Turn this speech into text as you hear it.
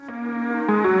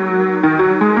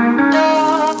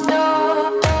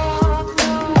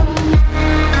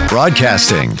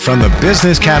Broadcasting from the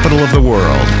business capital of the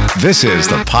world, this is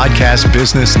the Podcast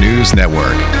Business News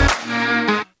Network.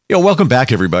 Welcome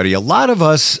back, everybody. A lot of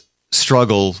us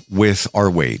struggle with our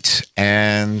weight,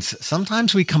 and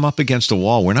sometimes we come up against a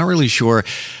wall. We're not really sure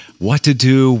what to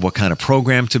do, what kind of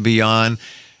program to be on,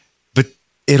 but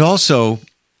it also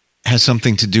has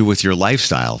something to do with your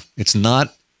lifestyle. It's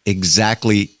not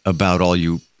exactly about all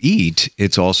you eat.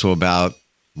 It's also about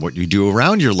what you do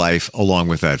around your life along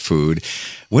with that food.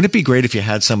 Wouldn't it be great if you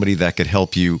had somebody that could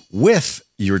help you with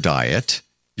your diet,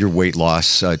 your weight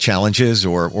loss challenges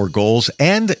or goals,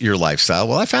 and your lifestyle?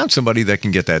 Well, I found somebody that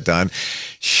can get that done.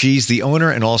 She's the owner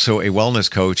and also a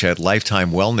wellness coach at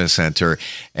Lifetime Wellness Center,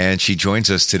 and she joins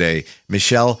us today.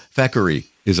 Michele Feckoury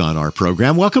is on our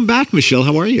program. Welcome back, Michele.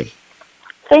 How are you?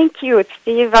 Thank you,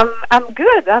 Steve. I'm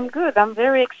good. I'm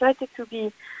very excited to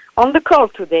be on the call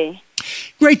today.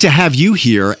 Great to have you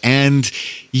here. And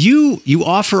you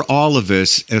offer all of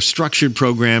us structured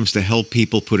programs to help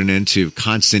people put an end to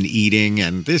constant eating.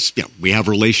 And this, we have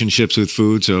relationships with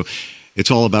food, so it's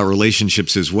all about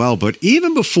relationships as well. But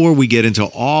even before we get into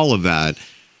all of that,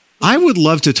 I would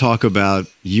love to talk about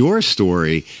your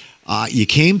story. You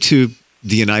came to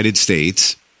the United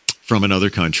States from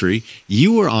another country.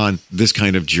 You were on this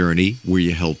kind of journey where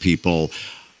you help people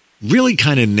really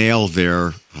kind of nail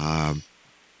their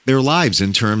lives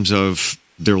in terms of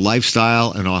their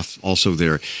lifestyle and also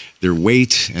their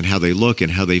weight and how they look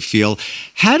and how they feel.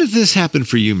 How did this happen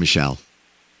for you, Michele?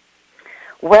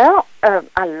 Well,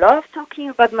 I love talking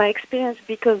about my experience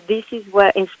because this is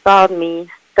what inspired me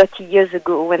 30 years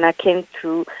ago when I came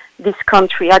to this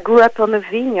country. I grew up on a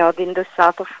vineyard in the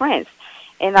south of France.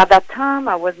 And at that time,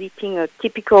 I was eating a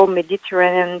typical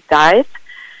Mediterranean diet.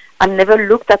 I never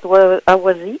looked at what I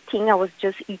was eating. I was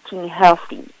just eating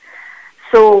healthy.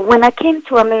 So when I came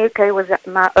to America, it was at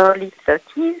my early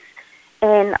 30s,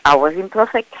 and I was in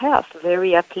perfect health,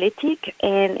 very athletic,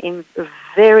 and in a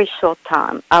very short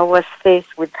time, I was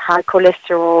faced with high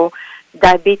cholesterol,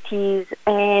 diabetes,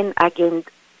 and I gained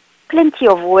plenty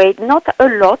of weight. Not a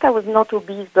lot. I was not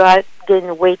obese, but I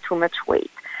gained way too much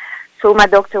weight. So my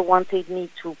doctor wanted me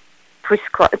to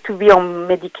be on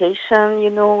medication,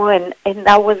 and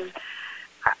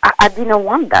I didn't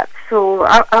want that. So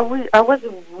I was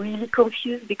really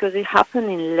confused because it happened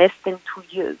in less than 2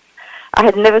 years. I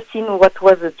had never seen what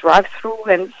was a drive-through,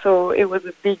 and so it was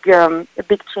a big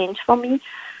change for me.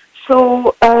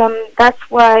 So that's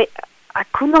why I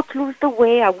could not lose the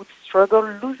weight. I would struggle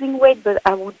losing weight, but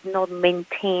I would not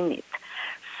maintain it.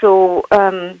 So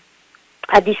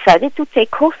I decided to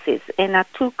take courses, and I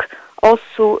took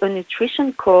also a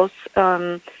nutrition course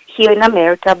here in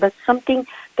America, but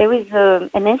there is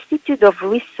an institute of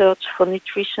research for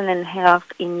nutrition and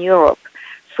health in Europe.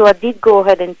 So I did go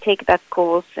ahead and take that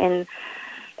course, and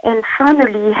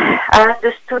finally I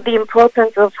understood the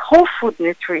importance of whole food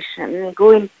nutrition and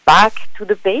going back to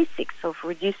the basics of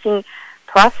reducing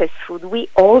processed food. We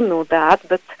all know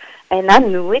that, and I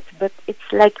knew it, but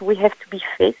it's like we have to be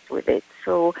faced with it.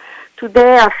 So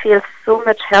today I feel so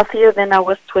much healthier than I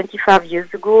was 25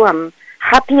 years ago. I'm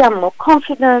happy, I'm more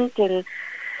confident,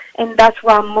 and that's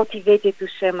why I'm motivated to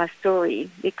share my story,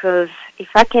 because if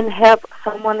I can help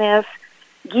someone else,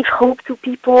 give hope to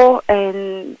people,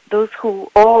 and those who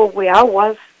are where I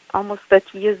was almost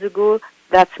 30 years ago,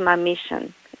 that's my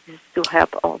mission, is to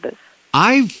help others.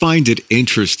 I find it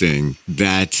interesting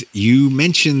that you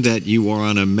mentioned that you were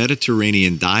on a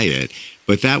Mediterranean diet,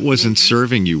 but that wasn't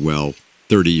serving you well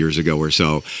 30 years ago or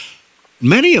so.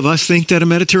 Many of us think that a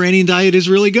Mediterranean diet is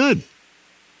really good.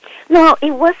 No,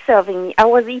 it was serving me. I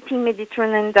was eating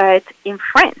Mediterranean diet in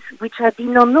France, which I did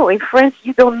not know. In France,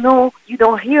 you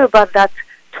don't hear about that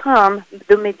term,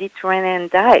 the Mediterranean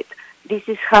diet. This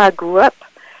is how I grew up.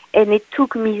 And it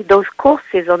took me those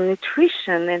courses on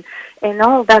nutrition and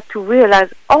all that to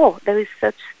realize, there is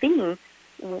such thing.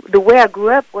 The way I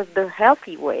grew up was the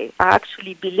healthy way. I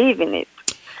actually believe in it.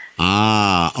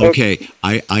 Ah, okay.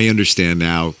 I understand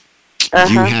now.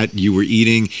 You were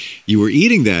eating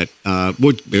that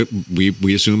what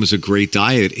we assume is a great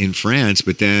diet in France,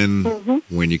 but then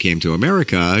when you came to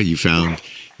America, you found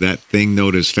that thing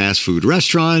known as fast food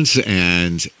restaurants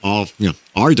and all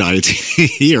our diets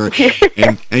here,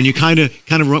 and you kind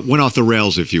of went off the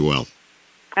rails, if you will.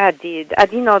 I did. I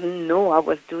did not know I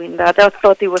was doing that. I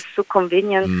thought it was so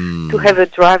convenient to have a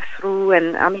drive-through,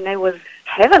 and it was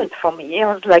heaven for me.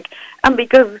 I was like,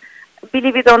 because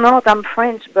believe it or not, I'm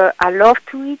French, but I love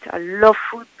to eat. I love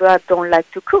food, but I don't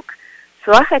like to cook.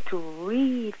 So I had to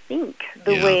rethink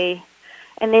the way,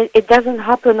 and it doesn't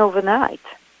happen overnight.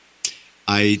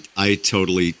 I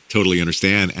totally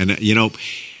understand. And,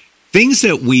 things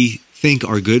that we think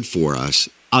are good for us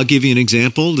I'll give you an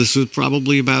example. This was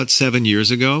probably about 7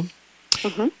 years ago.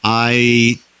 Mm-hmm.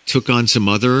 I took on some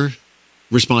other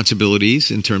responsibilities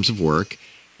in terms of work,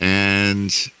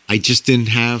 and I just didn't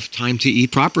have time to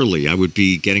eat properly. I would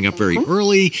be getting up very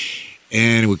early,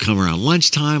 and it would come around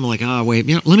lunchtime. I'm like, oh, wait,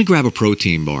 let me grab a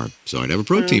protein bar. So I'd have a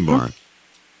protein bar.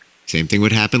 Same thing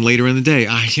would happen later in the day.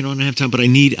 I don't have time, but I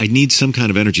need some kind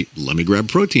of energy. Let me grab a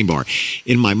protein bar.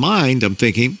 In my mind, I'm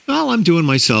thinking, well, I'm doing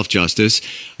myself justice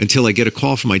until I get a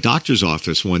call from my doctor's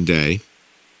office one day.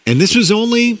 And this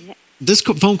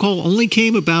phone call only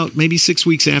came about maybe 6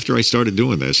 weeks after I started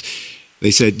doing this.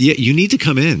 They said, yeah, you need to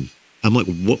come in. I'm like,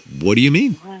 what do you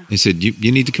mean? Wow. They said,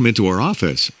 you need to come into our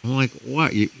office. I'm like,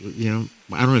 what? You know,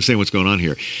 I don't understand what's going on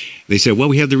here. They said, well,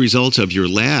 we have the results of your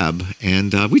lab,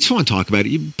 and we just want to talk about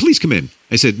it. Please come in.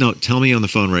 I said, no, tell me on the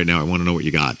phone right now. I want to know what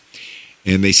you got.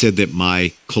 And they said that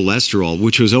my cholesterol,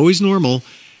 which was always normal,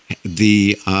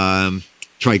 the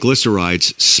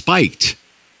triglycerides spiked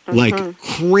like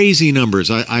crazy numbers.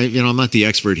 I'm not the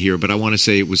expert here, but I want to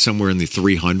say it was somewhere in the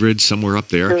 300s, somewhere up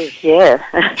there.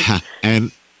 Yeah.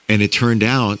 And it turned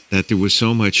out that there was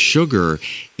so much sugar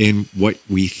in what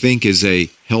we think is a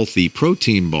healthy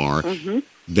protein bar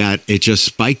that it just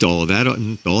spiked all of that.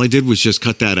 And all I did was just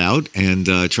cut that out and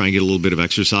try and get a little bit of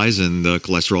exercise, and the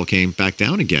cholesterol came back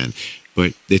down again.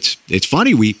 But it's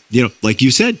funny. Like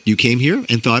you said, you came here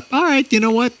and thought, all right, you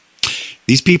know what?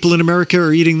 These people in America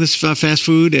are eating this fast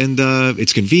food, and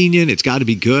it's convenient. It's got to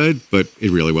be good, but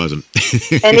it really wasn't.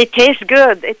 And it tastes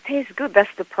good. It tastes good.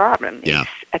 That's the problem. Yeah.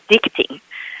 It's addicting.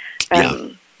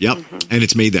 Yep. And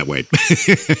it's made that way.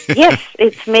 Yes,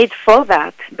 it's made for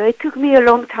that. But it took me a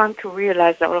long time to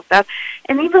realize all of that.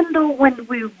 And even though when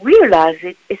we realize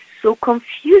it, it's so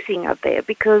confusing out there,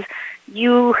 because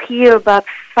you hear about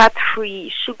fat-free,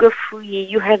 sugar-free,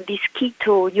 you have this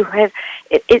keto, you have...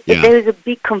 There is a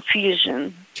big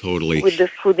confusion. Totally. With the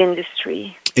food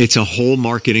industry. It's a whole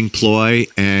marketing ploy,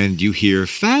 and you hear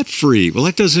fat-free. Well,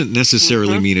 that doesn't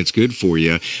necessarily mean it's good for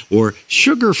you. Or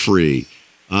sugar-free.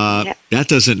 That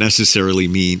doesn't necessarily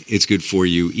mean it's good for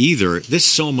you either. There's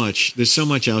so much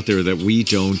out there that we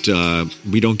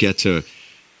don't get to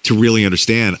really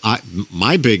understand.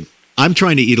 I'm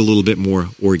trying to eat a little bit more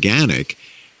organic,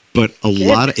 but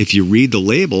if you read the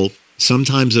label,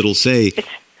 sometimes it'll say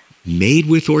made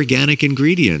with organic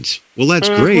ingredients. Well, that's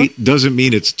great. Doesn't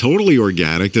mean it's totally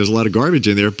organic. There's a lot of garbage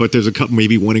in there, but there's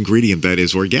maybe one ingredient that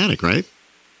is organic, right?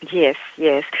 Yes.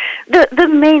 The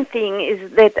main thing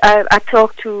is that I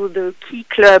talked to the key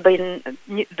club in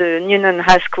the Newnan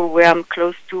High School where I'm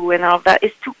close to, and all that,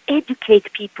 is to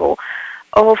educate people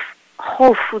of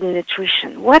whole food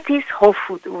nutrition. What is whole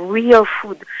food, real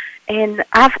food? And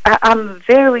I'm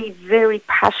very, very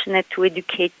passionate to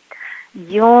educate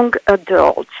young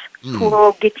adults who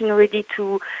are getting ready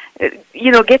to,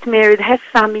 get married, have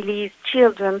families,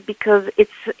 children, because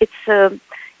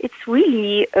it's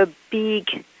really a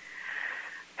big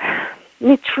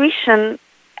nutrition.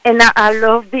 And I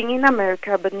love being in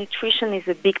America, but nutrition is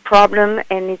a big problem,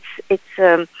 and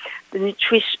the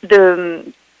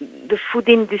food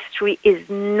industry is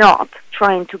not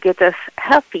trying to get us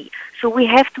healthy. So we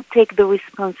have to take the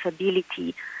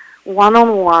responsibility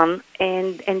one-on-one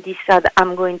and decide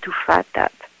I'm going to fight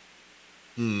that.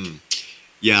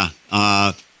 Yeah.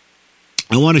 I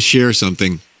want to share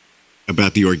something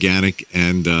about the organic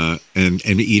and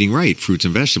eating right, fruits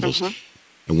and vegetables.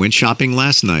 I went shopping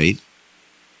last night.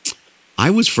 I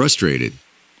was frustrated.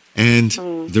 And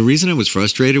the reason I was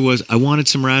frustrated was I wanted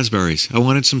some raspberries. I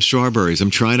wanted some strawberries. I'm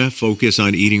trying to focus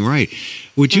on eating right.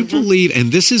 Would you believe,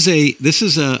 and this is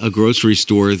a grocery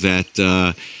store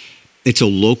that it's a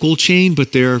local chain,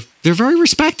 but they're very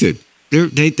respected.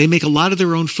 They make a lot of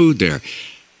their own food there.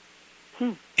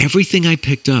 Everything I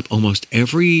picked up, almost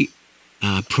every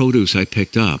produce I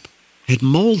picked up, had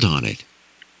mold on it.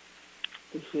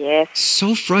 Yes.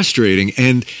 So frustrating.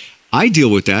 And I deal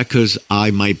with that because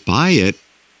I might buy it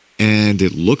and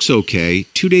it looks okay.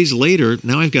 2 days later,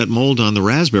 now I've got mold on the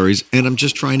raspberries, and I'm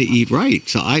just trying to eat right.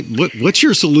 So, what's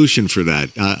your solution for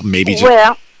that?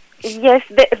 Yes,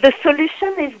 the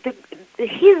solution is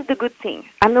here's the good thing.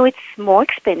 I know it's more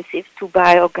expensive to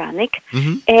buy organic,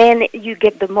 and you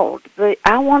get the mold. But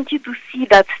I want you to see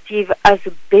that, Steve, as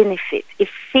a benefit.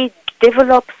 If it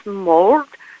develops mold,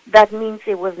 that means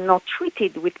it was not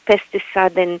treated with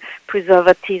pesticide and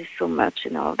preservatives so much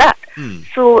and all that.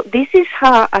 So this is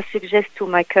how I suggest to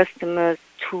my customers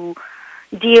to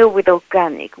deal with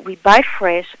organic. We buy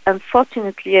fresh,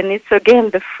 unfortunately, and it's again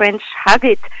the French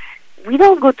habit. We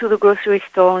don't go to the grocery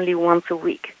store only once a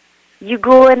week. You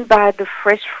go and buy the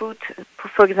fresh fruit.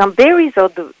 For example, berries are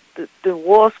the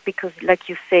worst because, like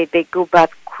you say, they go bad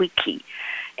quickly.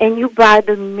 And you buy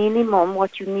the minimum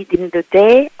what you need in the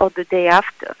day or the day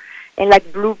after. And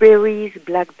like blueberries,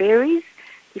 blackberries,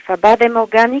 if I buy them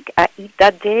organic, I eat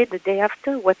that day, the day after,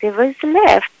 whatever is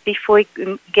left before it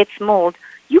gets mold,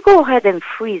 you go ahead and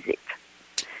freeze it.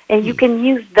 And you can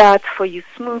use that for your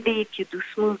smoothie if you do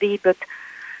smoothie, but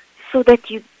so that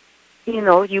you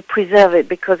preserve it,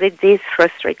 because it is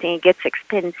frustrating. It gets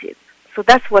expensive. So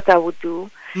that's what I would do.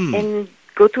 And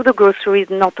go to the groceries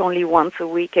not only once a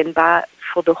week and buy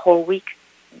for the whole week.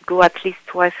 Go at least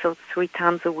 2 or 3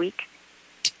 times a week.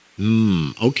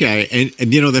 Okay.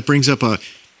 And that brings up a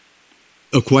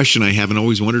question I have and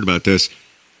always wondered about this.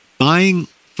 Buying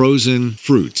frozen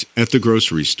fruit at the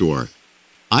grocery store.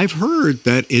 I've heard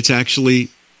that it's actually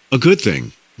a good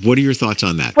thing. What are your thoughts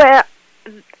on that? Well,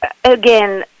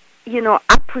 again,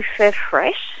 I prefer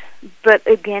fresh, but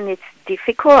again, it's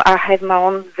difficult. I have my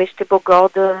own vegetable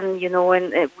garden,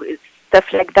 and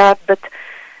stuff like that. But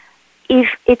if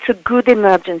it's a good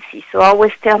emergency, so I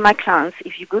always tell my clients,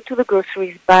 if you go to the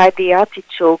groceries, buy the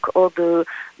artichoke or the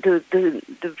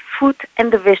fruit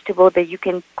and the vegetable that you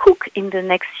can cook in the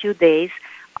next few days.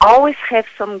 Always have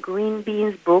some green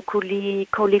beans, broccoli,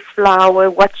 cauliflower,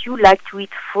 what you like to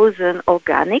eat frozen,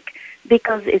 organic,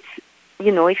 because it's,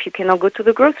 if you cannot go to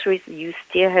the groceries, you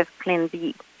still have Plan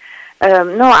B.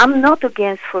 No, I'm not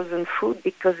against frozen food,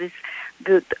 because it's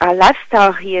our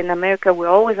lifestyle here in America. We're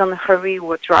always on a hurry.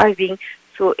 We're driving,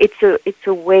 so it's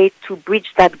a way to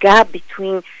bridge that gap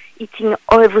between eating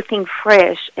everything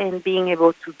fresh and being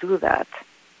able to do that.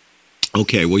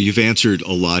 Okay, well, you've answered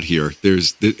a lot here.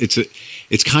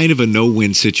 It's kind of a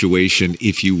no-win situation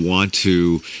if you want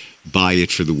to buy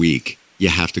it for the week. You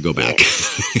have to go back.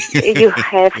 Yes. You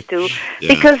have to.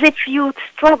 Yeah. Because if you eat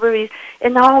strawberries,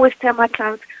 and I always tell my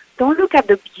clients, don't look at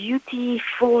the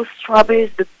beautiful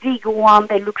strawberries, the big one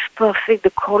that looks perfect, the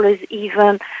color is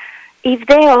even. If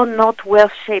they are not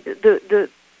well-shaped, the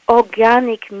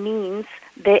organic means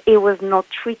that it was not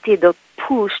treated or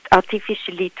pushed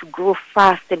artificially to grow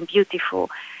fast and beautiful.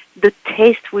 The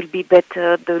taste will be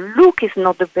better, the look is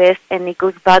not the best, and it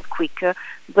goes bad quicker,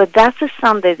 but that's a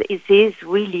sign that it is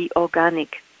really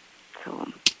organic. So.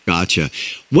 Gotcha.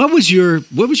 What was your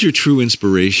true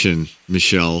inspiration,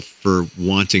 Michele, for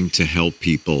wanting to help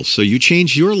people? So you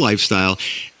changed your lifestyle,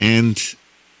 and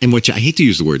which I hate to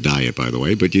use the word diet, by the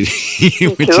way, but your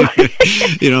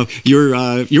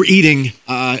eating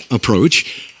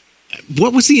approach.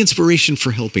 What was the inspiration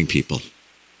for helping people?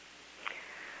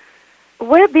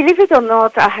 Well, believe it or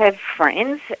not, I have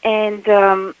friends, and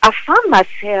I found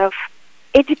myself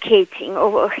educating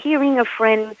or hearing a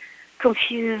friend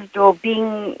confused or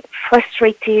being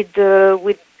frustrated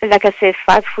with, like I said,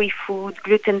 fat-free food,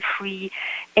 gluten-free,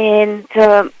 and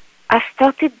I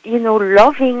started,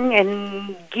 loving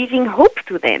and giving hope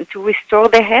to them to restore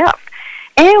their health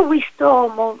and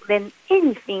restore more than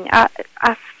anything.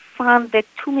 I found that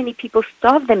too many people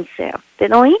starve themselves. They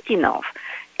don't eat enough.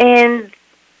 And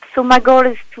so my goal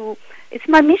is it's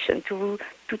my mission to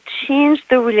change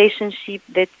the relationship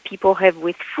that people have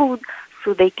with food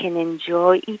so they can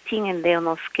enjoy eating and they're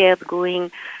not scared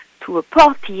going to a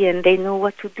party and they know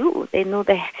what to do. They know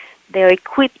that they're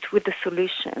equipped with the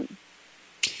solution.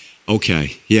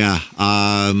 Okay, yeah.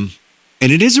 And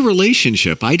it is a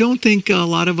relationship. I don't think a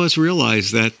lot of us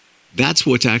realize that that's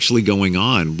what's actually going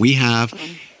on. We have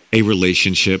a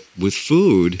relationship with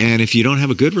food, and if you don't have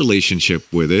a good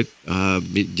relationship with it,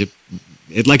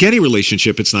 like any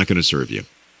relationship, it's not going to serve you.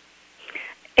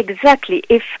 Exactly.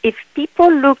 If people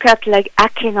look at like, I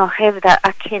cannot have that,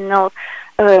 I cannot,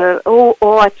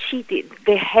 or I cheated,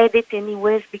 they had it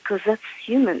anyways because that's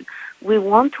human. We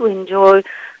want to enjoy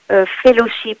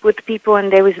fellowship with people,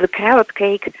 and there is the carrot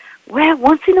cake. Well,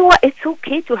 once in a while, it's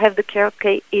okay to have the carrot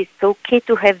cake. It's okay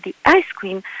to have the ice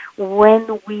cream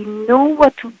when we know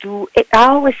what to do. I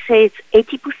always say it's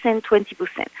 80%,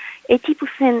 20%.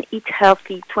 80% eat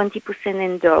healthy, 20%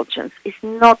 indulgence. It's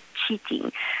not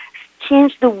cheating.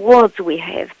 Change the words we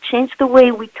have. Change the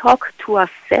way we talk to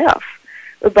ourselves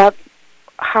about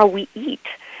how we eat.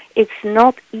 It's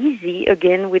not easy,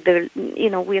 again, with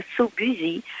we are so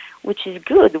busy, which is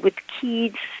good with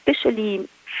kids, especially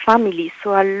families.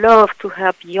 So I love to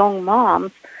help young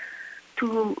moms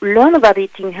to learn about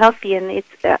eating healthy, and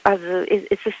it's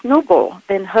a snowball.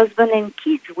 Then husband and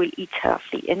kids will eat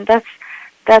healthy, and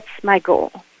that's my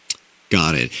goal.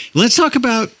 Got it. Let's talk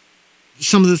about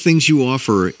some of the things you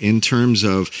offer in terms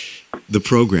of the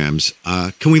programs.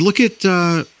 Can we look at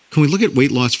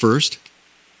weight loss first?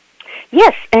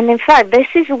 Yes, and in fact, this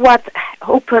is what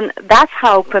opened. That's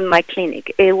how I opened my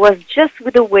clinic. It was just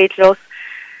with the weight loss.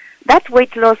 That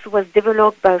weight loss was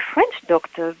developed by a French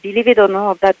doctor. Believe it or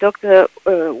not, that doctor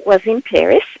was in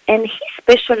Paris, and he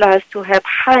specialized to help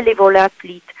high-level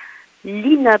athletes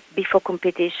lean up before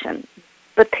competition.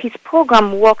 But his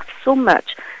program worked so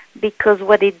much because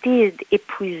what it did, it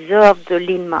preserved the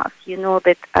lean mass. You know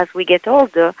that as we get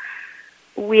older,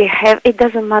 it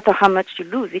doesn't matter how much you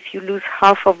lose. If you lose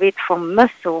half of it from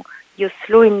muscle, you're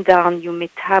slowing down your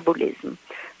metabolism.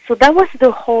 So that was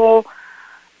the whole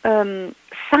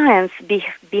science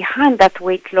behind that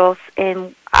weight loss,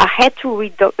 and I had to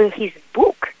read his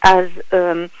book as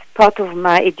part of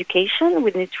my education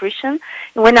with nutrition.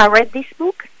 And when I read this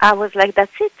book, I was like,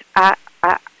 that's it.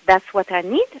 That's what I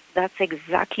need. That's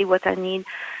exactly what I need,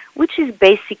 which is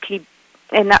basically,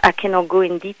 and I cannot go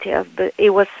in details, but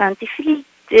it was scientifically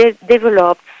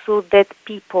developed so that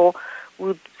people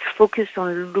would focus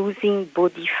on losing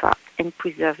body fat and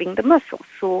preserving the muscle.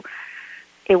 So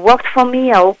it worked for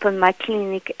me. I opened my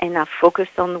clinic and I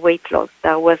focused on weight loss.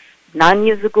 That was 9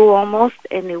 years ago almost,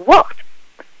 and it worked.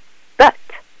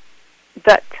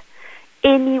 But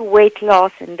any weight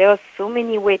loss, and there are so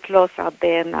many weight loss out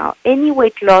there now, any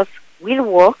weight loss will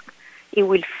work. It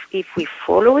will, if we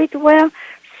follow it well.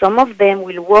 Some of them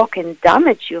will work and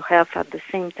damage your health at the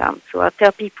same time. So I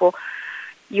tell people,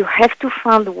 you have to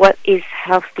find what is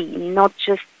healthy, not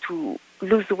just to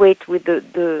lose weight with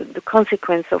the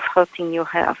consequence of hurting your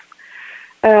health.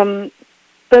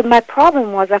 But my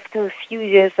problem was, after a few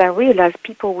years, I realized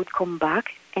people would come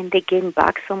back and they gain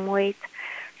back some weight.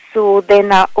 So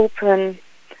then I opened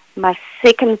my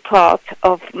second part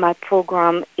of my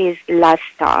program is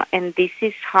lifestyle. And this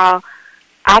is how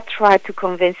I try to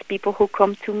convince people who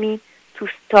come to me to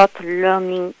start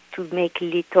learning to make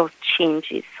little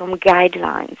changes, some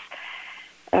guidelines.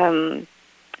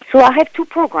 So I have two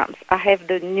programs. I have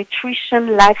the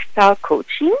nutrition lifestyle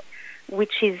coaching,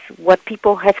 which is what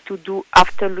people have to do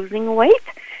after losing weight.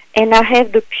 And I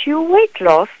have the pure weight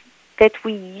loss that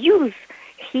we use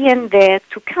here and there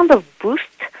to kind of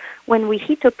boost when we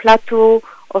hit a plateau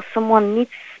or someone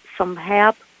needs some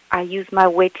help. I use my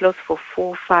weight loss for 4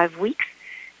 or 5 weeks,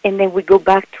 and then we go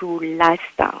back to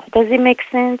lifestyle. Does it make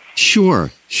sense?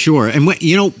 Sure. And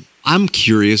I'm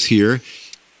curious here.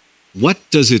 What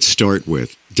does it start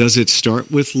with? Does it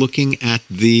start with looking at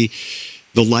the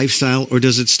lifestyle, or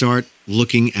does it start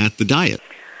looking at the diet?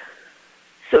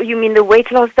 So you mean the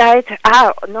weight loss diet?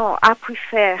 No,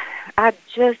 I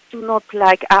just do not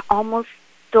like, I almost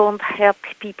don't help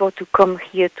people to come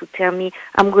here to tell me,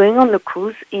 I'm going on a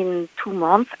cruise in 2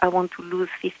 months, I want to lose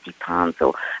 50 pounds,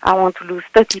 or I want to lose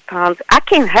 30 pounds. I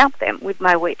can help them with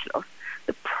my weight loss.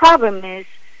 The problem is,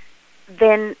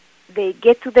 then they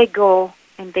get to their goal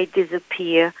and they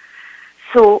disappear.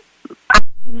 So I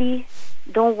really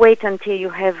don't wait until you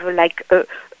have like a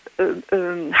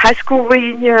high school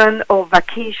reunion or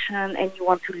vacation and you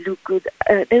want to look good.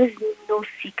 There is no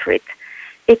secret.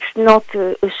 It's not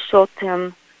a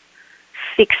short-term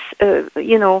fix,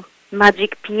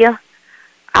 magic pill.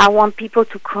 I want people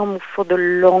to come for the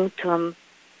long-term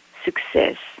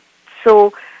success.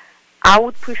 So I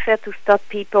would prefer to start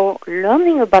people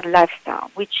learning about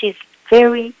lifestyle, which is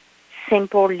very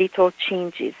simple little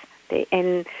changes.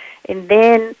 And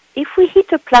then if we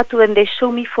hit a plateau and they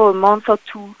show me for a month or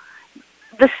two,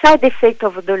 the side effect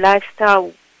of the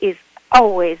lifestyle is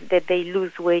always that they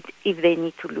lose weight if they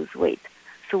need to lose weight.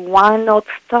 So why not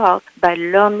start by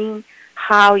learning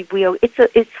how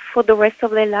it's for the rest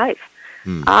of their life.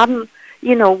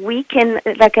 We can,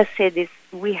 like I said,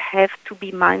 we have to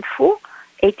be mindful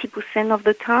 80% of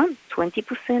the time,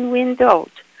 20% we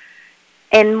indulge.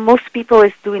 And most people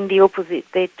is doing the opposite.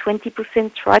 They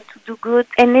 20% try to do good,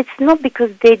 and it's not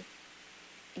because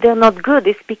they're not good,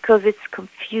 it's because it's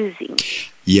confusing.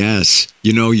 Yes,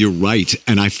 you're right.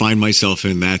 And I find myself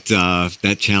in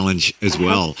that challenge as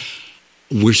well.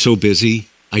 We're so busy.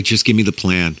 Just give me the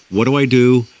plan. What do I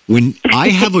do when I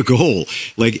have a goal?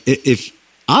 Like, if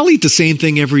I'll eat the same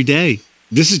thing every day.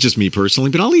 This is just me personally,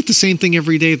 but I'll eat the same thing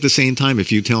every day at the same time.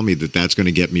 If you tell me that that's going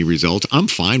to get me results, I'm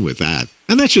fine with that.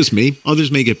 And that's just me.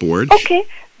 Others may get bored. Okay.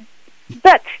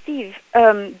 But, Steve,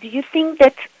 do you think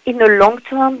that in the long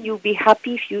term you'll be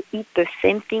happy if you eat the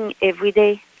same thing every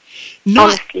day?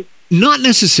 Honestly. Not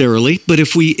necessarily, but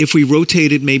if we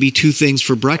rotated maybe 2 things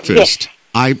for breakfast,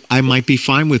 yes. I might be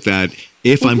fine with that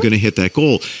if I'm going to hit that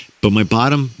goal. But my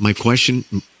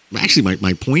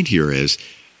point here is,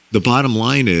 the bottom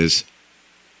line is,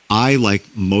 I, like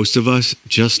most of us,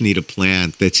 just need a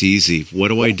plan that's easy. What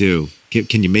do I do?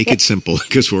 Can you make it simple?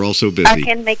 Because we're all so busy. I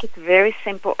can make it very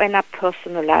simple, and I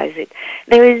personalize it.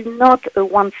 There is not a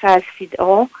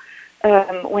one-size-fits-all.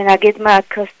 When I get my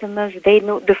customers, they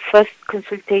know the first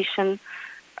consultation,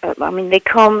 They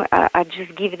come, I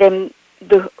just give them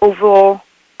the overall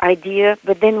idea,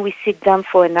 but then we sit down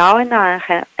for an hour and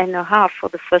a half for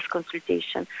the first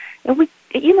consultation. And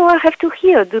I have to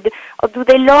hear, do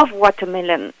they love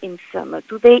watermelon in summer?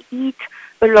 Do they eat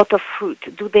a lot of fruit?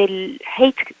 Do they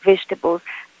hate vegetables?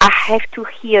 I have to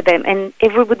hear them, and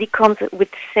everybody comes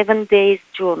with 7 days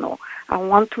journal. I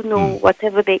want to know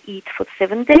whatever they eat for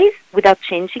 7 days without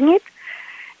changing it.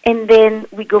 And then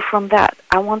we go from that.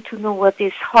 I want to know what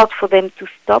is hard for them to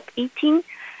stop eating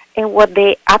and what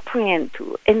they apprehend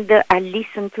to. And I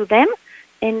listen to them,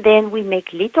 and then we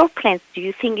make little plans. Do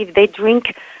you think if they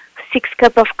drink 6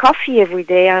 cups of coffee every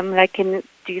day, I'm like, do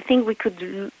you think we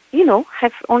could,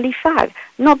 have only 5?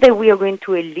 Not that we are going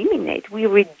to eliminate. We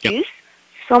reduce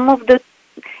some of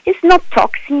it's not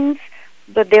toxins,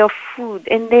 but they are food.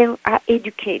 And then I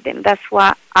educate them. That's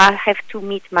why I have to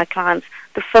meet my clients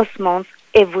the first month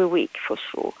every week for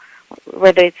sure,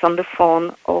 whether it's on the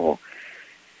phone or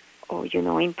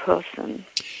in person.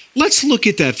 Let's look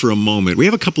at that for a moment. We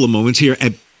have a couple of moments here,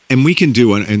 and we can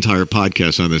do an entire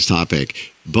podcast on this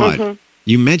topic. But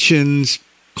you mentioned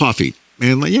coffee,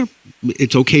 and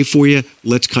it's okay for you.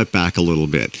 Let's cut back a little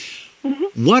bit.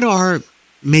 What are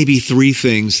maybe 3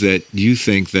 things that you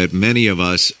think that many of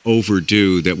us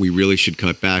overdo that we really should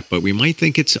cut back, but we might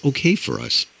think it's okay for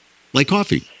us, like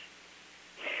coffee?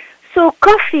 So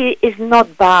coffee is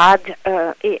not bad.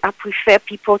 I prefer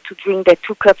people to drink their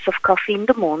 2 cups of coffee in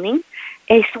the morning.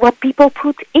 It's what people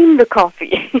put in the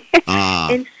coffee.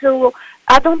 And so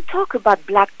I don't talk about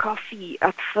black coffee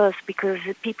at first because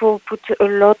people put a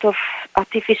lot of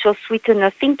artificial sweetener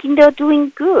thinking they're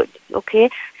doing good, okay?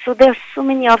 So there's so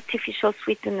many artificial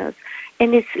sweeteners.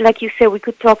 And it's like you said, we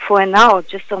could talk for an hour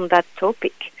just on that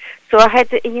topic. So I had,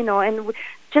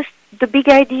 just the big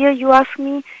idea you asked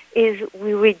me is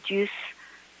we reduce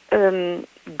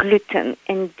gluten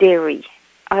and dairy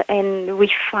and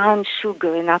refined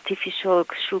sugar and artificial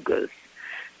sugars.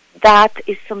 That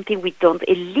is something we don't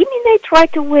eliminate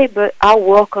right away, but I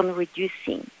work on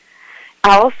reducing.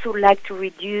 I also like to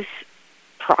reduce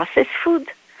processed food,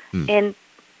 and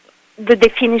the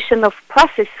definition of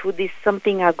processed food is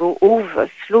something I go over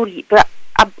slowly, but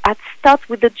I start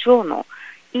with the journal.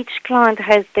 Each client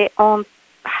has their own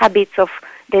habits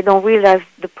they don't realize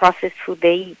the processed food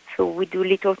they eat, so we do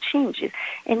little changes.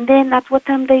 And then at what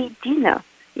time they eat dinner.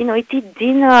 I eat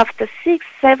dinner after 6,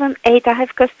 7, 8. I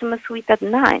have customers who eat at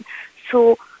 9.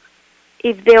 So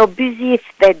if they are busy, if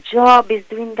their job is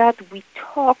doing that, we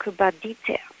talk about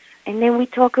details. And then we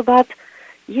talk about,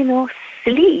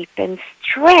 sleep and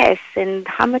stress and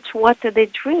how much water they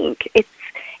drink.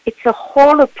 It's a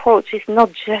whole approach. It's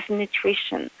not just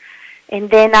nutrition. And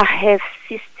then I have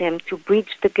system to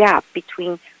bridge the gap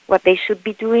between what they should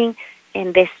be doing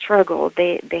and their struggle,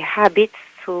 their habits.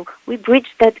 So we bridge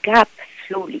that gap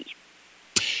slowly.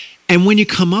 And when you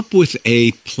come up with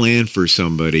a plan for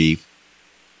somebody,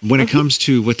 when it comes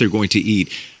to what they're going to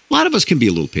eat, a lot of us can be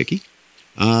a little picky.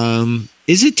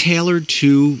 Is it tailored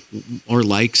to our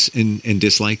likes and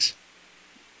dislikes?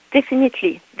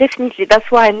 Definitely.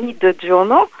 That's why I need the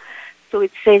journal. So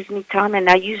it saves me time, and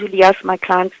I usually ask my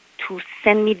clients to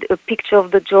send me a picture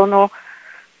of the journal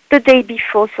the day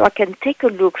before so I can take a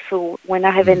look. So when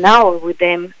I have an hour with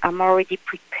them, I'm already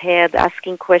prepared,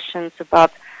 asking questions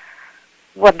about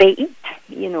what they eat,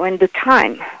 and the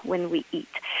time when we eat.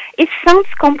 It sounds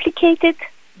complicated,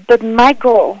 but my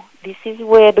goal, this is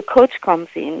where the coach comes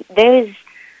in.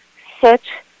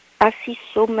 I see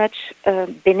so much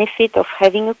benefit of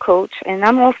having a coach, and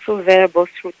I'm also available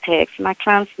through text. My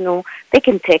clients know they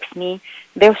can text me,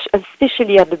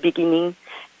 especially at the beginning,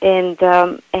 and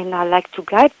I like to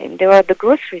guide them. They're at the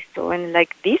grocery store and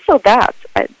like this or that.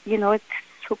 It's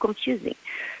so confusing.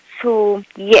 So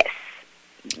yes,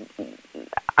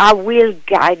 I will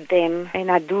guide them,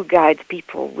 and I do guide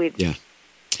people with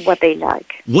what they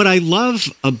like. What I love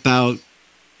about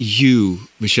you,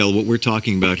 Michele, what we're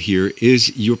talking about here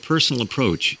is your personal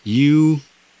approach.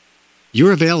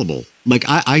 You're available. Like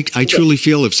I truly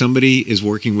feel if somebody is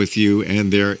working with you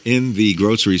and they're in the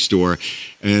grocery store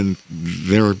and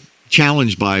they're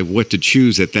challenged by what to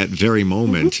choose at that very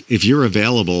moment, if you're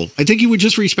available, I think you would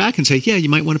just reach back and say, yeah, you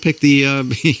might want to pick the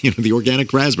the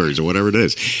organic raspberries or whatever it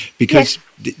is, because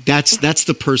that's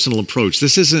the personal approach.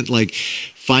 This isn't like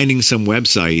finding some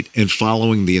website and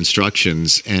following the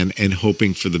instructions and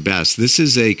hoping for the best. This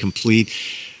is a complete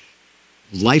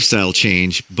lifestyle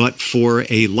change, but for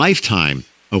a lifetime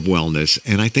of wellness.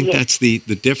 And I think that's the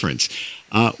difference.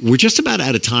 We're just about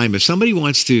out of time. If somebody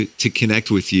wants to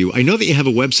connect with you, I know that you have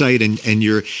a website and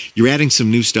you're adding some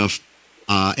new stuff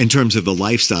in terms of the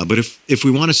lifestyle. But if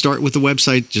we want to start with the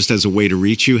website just as a way to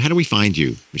reach you, how do we find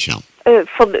you, Michele?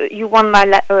 You want my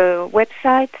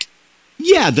website?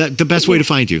 Yeah, the best way to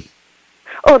find you.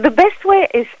 Oh, the best way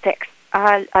is text.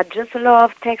 I just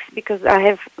love text because I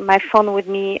have my phone with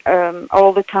me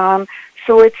all the time.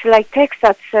 So it's like text.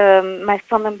 That's my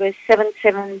phone number is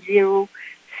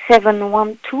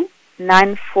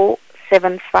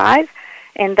 770-712-9475,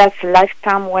 and that's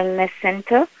Lifetime Wellness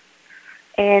Center.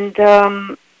 And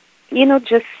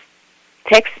just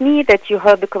text me that you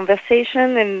heard the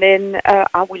conversation, and then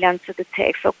I will answer the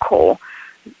text or call.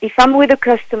 If I'm with the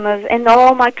customers, and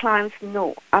all my clients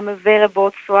know I'm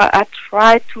available, so I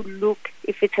try to look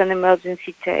if it's an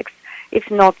emergency text.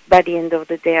 If not, by the end of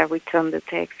the day, I return the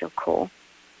text or call.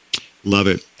 Love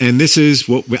it. And this is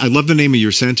I love the name of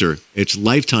your center. It's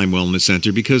Lifetime Wellness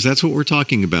Center, because that's what we're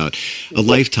talking about. A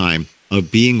lifetime of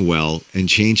being well and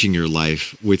changing your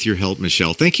life with your help,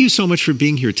 Michele. Thank you so much for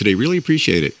being here today. Really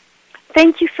appreciate it.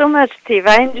 Thank you so much, Steve.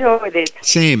 I enjoyed it.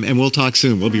 Same. And we'll talk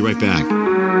soon. We'll be right back.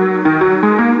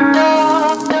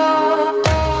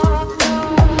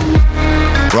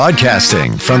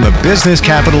 Broadcasting from the business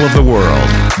capital of the world,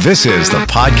 this is the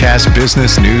Podcast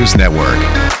Business News Network.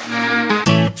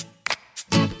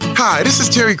 Hi, this is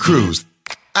Terry Crews,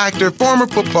 actor, former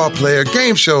football player,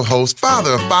 game show host,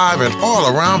 father of 5, and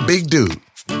all-around big dude.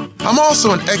 I'm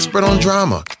also an expert on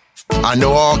drama. I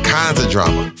know all kinds of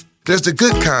drama. There's the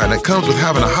good kind that comes with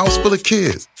having a house full of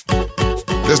kids.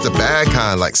 There's the bad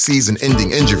kind, like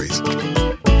season-ending injuries.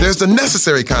 There's the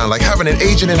necessary kind, like having an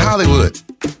agent in Hollywood.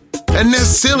 And there's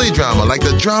silly drama, like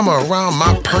the drama around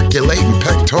my percolating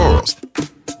pectorals.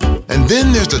 And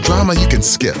then there's the drama you can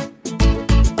skip.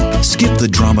 Skip the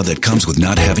drama that comes with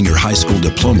not having your high school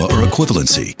diploma or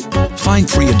equivalency. Find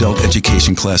free adult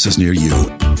education classes near you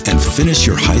and finish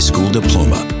your high school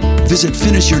diploma. Visit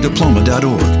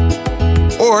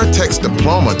finishyourdiploma.org. Or text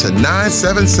diploma to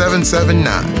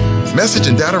 97779. Message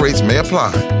and data rates may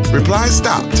apply. Reply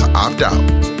STOP to opt out.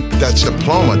 That's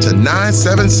diploma to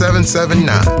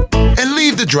 97779. And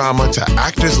leave the drama to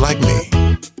actors like me.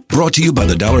 Brought to you by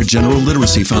the Dollar General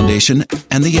Literacy Foundation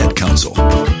and the Ad Council.